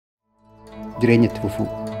jireenyatti fufuu.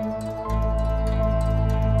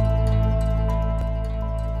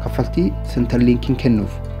 Kaffaltii Centerlinkiin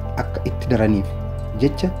kennuuf akka itti daraniif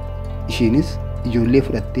jecha ishiinis ijoollee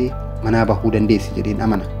fudhattee manaa bahuu dandeessi jedheen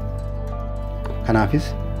amana.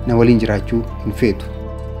 Kanaafis na waliin jiraachuu hin feetu.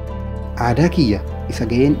 Aadaa kiyya isa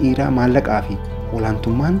ga'een dhiiraa maallaqaa fi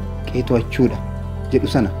olaantummaan qeeto'achuudha jedhu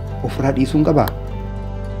sana ofirraa dhiisuun qabaa.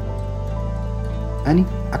 Ani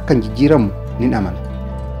akkan jijjiiramu nin amana.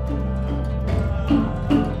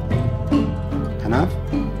 Kanaaf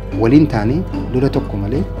waliin taanee lola tokko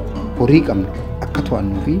malee horii qabnu akka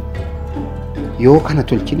to'annuu fi yoo kana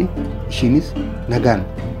tolchine ishiinis nagaan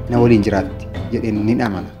na waliin jiraatti jedheen nin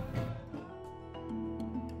amana.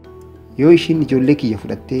 Yoo ishiin ijoollee kiyya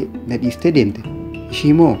fudhattee na dhiistee deemte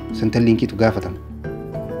ishii moo Centerlinkiitu gaafatama?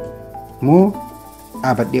 Moo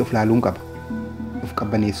dhaabadhee of laaluun qaba? Of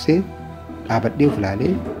qabbaneessee dhaabadhee of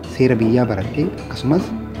laalee seera biyyaa baradhee akkasumas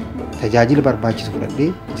tajaajila barbaachisu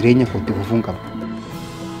fudhadhee jireenya kootti fufuun qaba.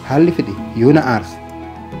 Haalli fedhe yoo na aarse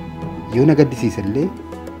yoo na gaddisiise illee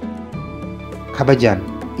kabajaan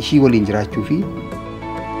ishii waliin jiraachuu fi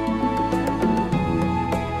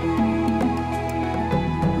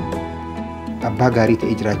abbaa gaarii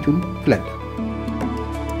ta'ee jiraachuun filadha.